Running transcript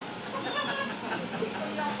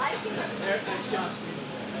That's John's speed.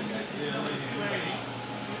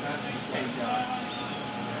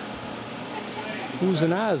 Who's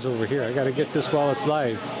and I's over here? I got to get this while it's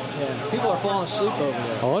live. Yeah, people are falling asleep over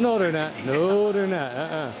there. Oh, no, they're not. No, they're not.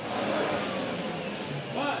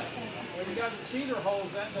 But when you got the cheater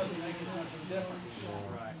holes, that doesn't make as much of a difference.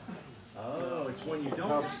 Right. Oh, it's when you don't.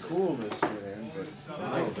 Helps cool this man, but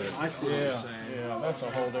a little bit. I see what you're saying. Yeah, that's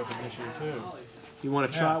a whole different issue too. You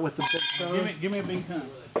want to try it with the big stone? Give me a big pen.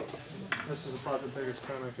 This is probably the biggest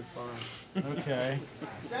cone I could find. Okay.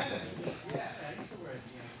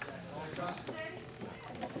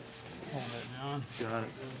 Hold it down. Got it.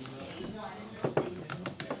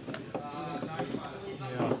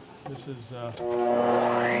 Yeah, this is.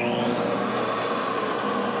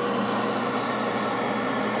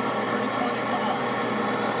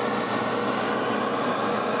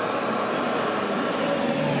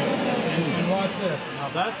 And watch this. Now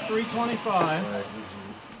that's 325.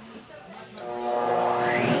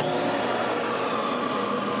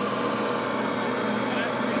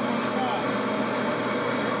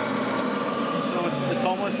 It's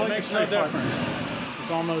almost like Makes no difference.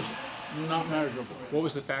 It's almost not measurable. What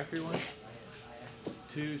was the factory one?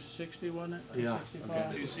 260, wasn't it? Yeah.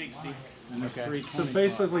 260. And it's 325. So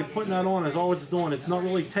basically, putting that on is all it's doing. It's not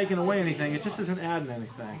really taking away anything. It just isn't adding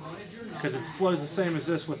anything because it flows the same as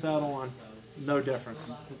this with that on. No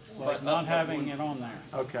difference. Like not having it on there.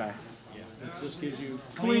 Okay. It just gives you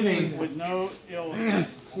Cleaning. with no ill effect.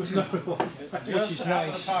 Which Just is out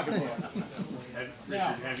of nice. the pocketbook.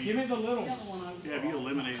 Now, give me the little one. Have you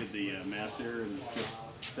eliminated the mass here and just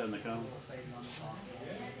done the cone?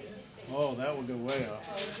 Oh, that would go way up.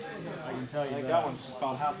 I can tell you I think that. that one's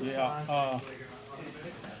about half the size.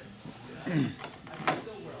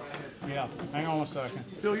 Yeah, hang on a second.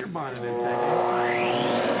 Bill, you're buying an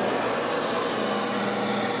intake.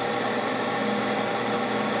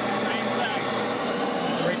 Same thing.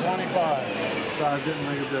 325. Size didn't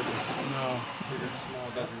make a difference. No. Big or small,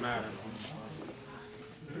 doesn't matter.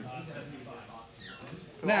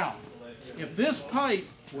 Now, if this pipe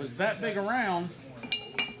was that big around,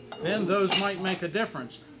 then those might make a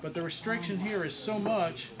difference. But the restriction here is so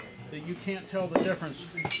much that you can't tell the difference.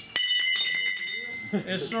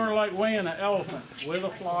 It's sort of like weighing an elephant with a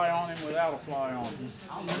fly on him, without a fly on him.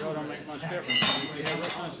 It really don't make much difference. If you have a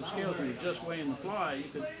sense of scales and you're just weighing the fly, you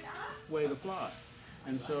could weigh the fly.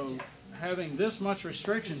 And so having this much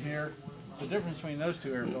restriction here, the difference between those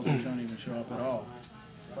two air filters don't even show up at all.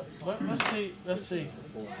 But let's see.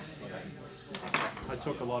 I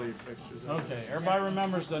took a lot of your pictures. Okay, everybody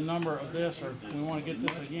remembers the number of this, or we want to get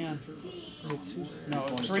this again? No,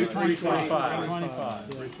 it's 325. 325.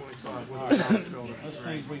 325 with All the right. cone filter. Let's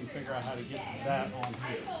see if we can figure out how to get that on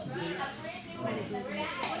here.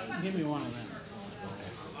 Give me one of them.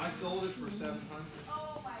 I sold it for $700.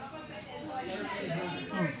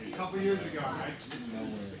 A couple years ago, right?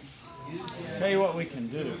 Tell you what we can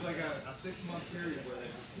It do. was like a 6-month period with it.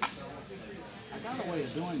 I got a way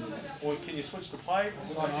of doing this. Well, can you switch the pipe?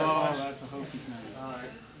 Oh, that's a hokey thing. All right.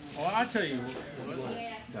 Well, I tell you what. I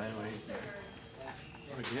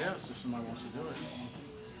guess if somebody wants to do it.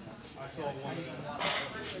 That's why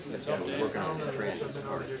I was working on the transit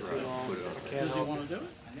part, put it on the Does he can. want to do it?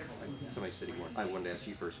 Somebody said he wanted, I wanted to ask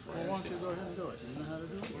you first. Well, why don't you go ahead and do it? You know how to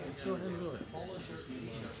do it? Go ahead and do it.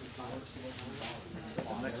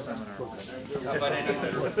 Next seminar. How about any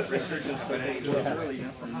Richard just said, hey, it was early.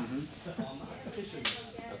 It's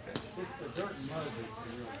the dirt and mud that's the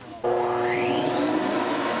real problem.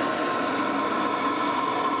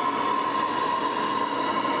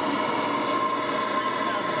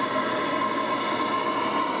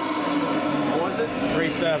 What was it?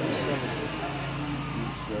 3.7.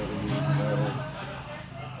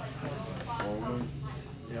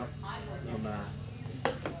 Yep. No matter.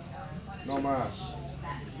 No mass.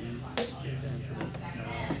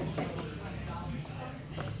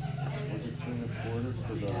 Was it 2.25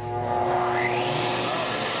 for the...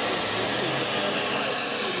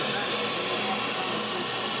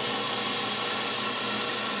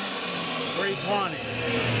 320.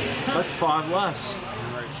 That's 5 less.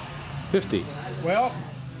 50. Well,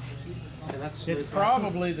 And that's it's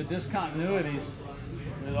probably the discontinuities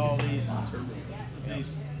with all these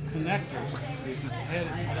connectors. If you had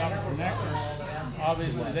it without connectors,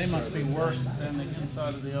 obviously they must be worse than the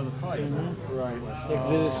inside of the other pipe. right.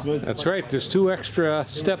 That's right. There's 2 extra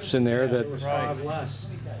steps in there that. 5 less.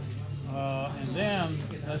 And then,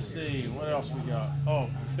 let's see, what else we got? Oh,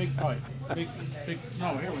 big pipe. Big,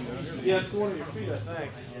 no, here we go. Yeah, it's one of your feet, I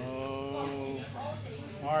think. Oh,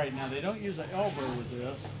 all right, now they don't use an elbow with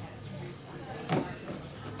this.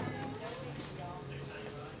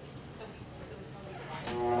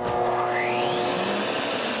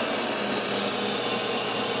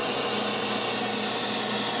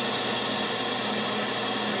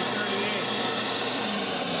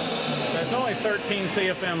 13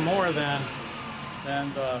 CFM more than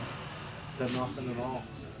nothing at all.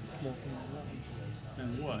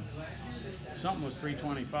 what? Something was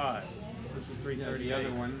 325. This is 338. The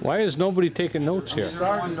other one. Why is nobody taking notes here?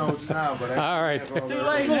 Starting notes now, but I All right. too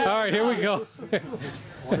late now. All right, here we go. The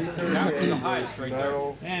highest right there.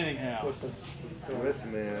 metal Anyhow, with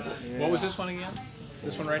man. What was this one again?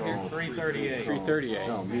 This one right here? 338. 338.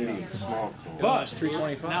 No, medium, small. But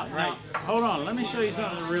 325. Now, hold on. Let me show you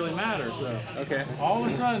something that really matters, though. Okay. All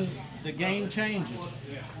of a sudden, the game changes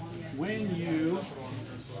when you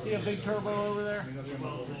see a big turbo over there.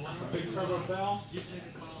 Big turbo valve.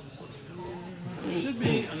 There should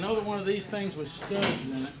be another one of these things with studs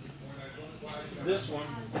in it. This one.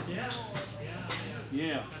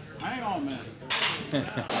 Yeah. Hang on a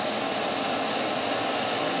minute.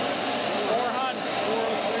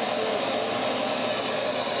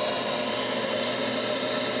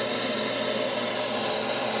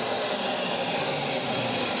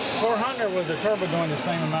 400 with the turbo doing the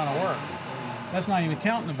same amount of work. That's not even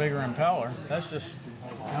counting the bigger impeller. That's just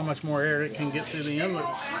how much more air it can get through the inlet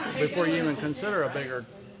before you even consider a bigger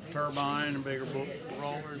turbine and bigger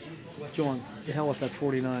rollers. John, the hell with that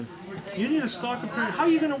 49. You need a stock computer. How are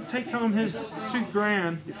you going to take home his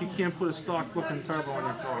 $2,000 if you can't put a stock looking turbo on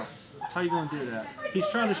your car? How are you going to do that? He's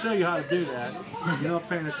trying to show you how to do that. You're not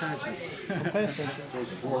paying attention. So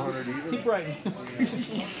it's 400 even? Keep writing.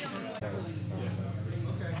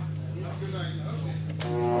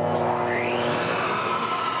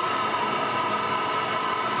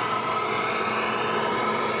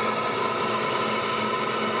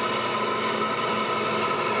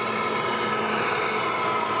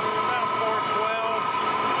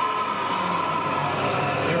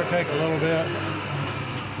 Take a little bit.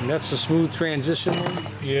 And that's a smooth transition one?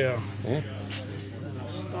 Yeah. Yeah.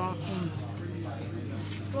 Stock one.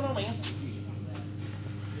 What's going on, man?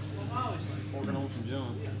 Working on from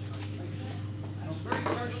John.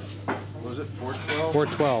 Was it 412?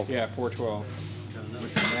 412. Yeah, 412.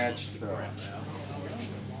 Which matched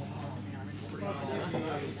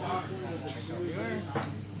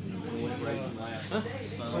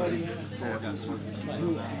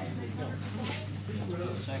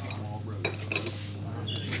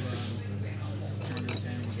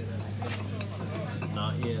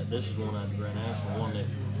Not yet. This is one I'd Grand National, one that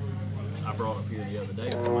I brought up here the other day.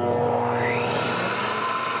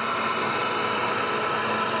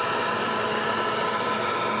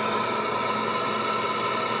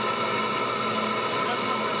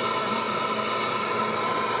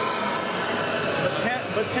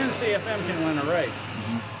 But 10 CFM can win a race.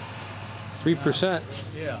 3%.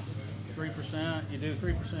 Yeah. 3%. You do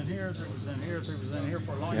 3% here, 3% here, 3% here.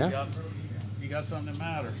 For long, Yeah. you got something that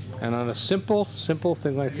matters. And on a simple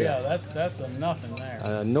thing like Yeah, that. that's a nothing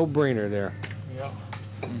there. No-brainer there. Yep.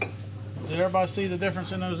 Did everybody see the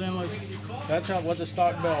difference in those inlets? That's what the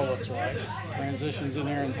stock bell looks like. Transitions in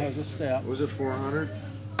there and has a step. was it 400?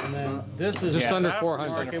 And then this is Just under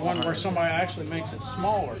 400. aftermarket one where somebody actually makes it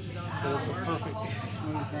smaller. So it's a perfect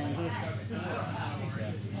smooth transition.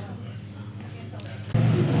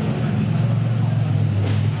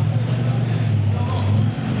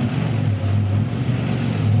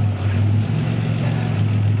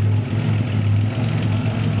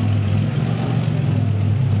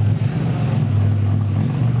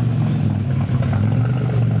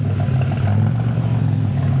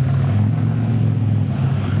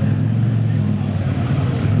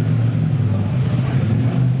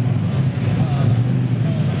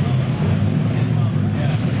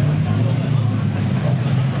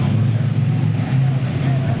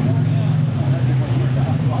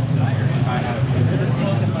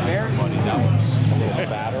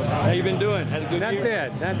 How you been doing? Had a good year? Not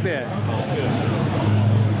bad, not bad.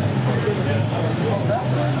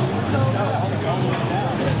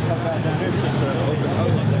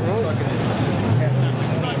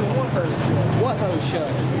 What hose shut?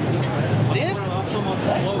 This?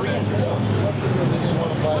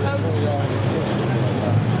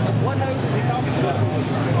 What hose is he talking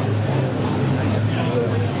about?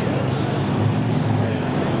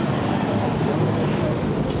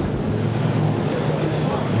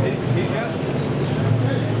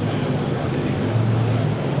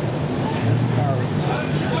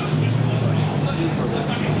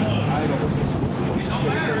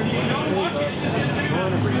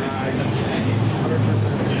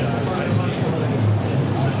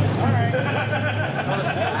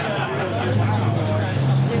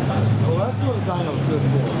 Well, that's what a dyno's good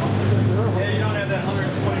for.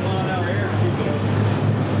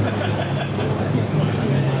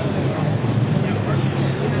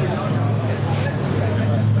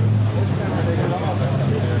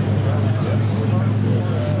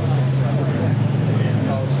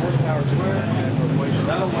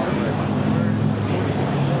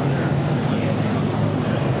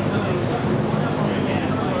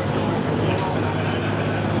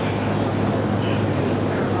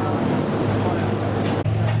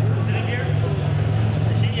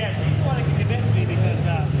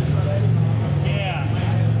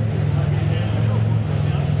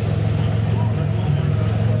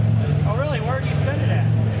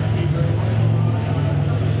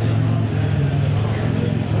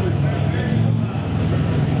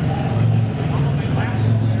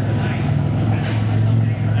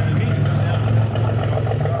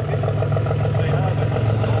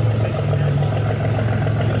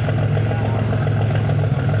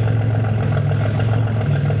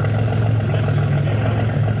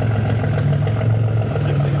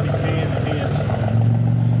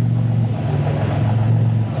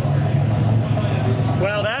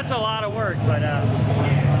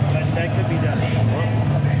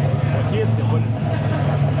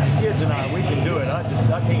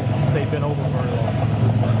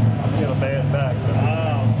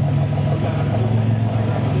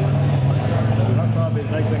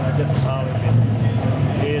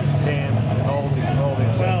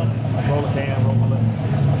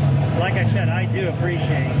 I said, I do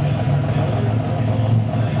appreciate.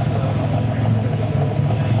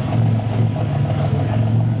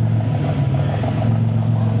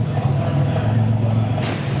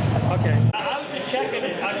 Okay. I was just checking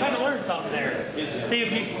it. I was trying to learn something there. See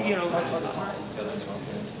if you know.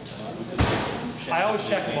 I always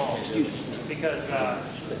check them all because,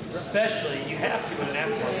 especially, you have to with an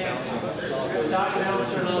aftermarket balance. Stock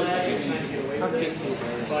balance or all that, you're trying to get away from it.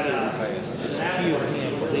 But an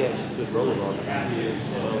aftermarket, They have good rollers on them.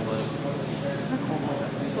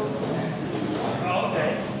 oh,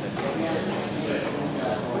 okay.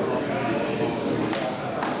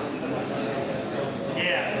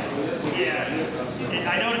 Yeah.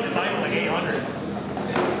 I noticed it's like 800,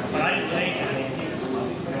 but I didn't change it.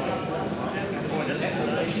 Boy, this is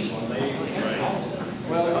nice.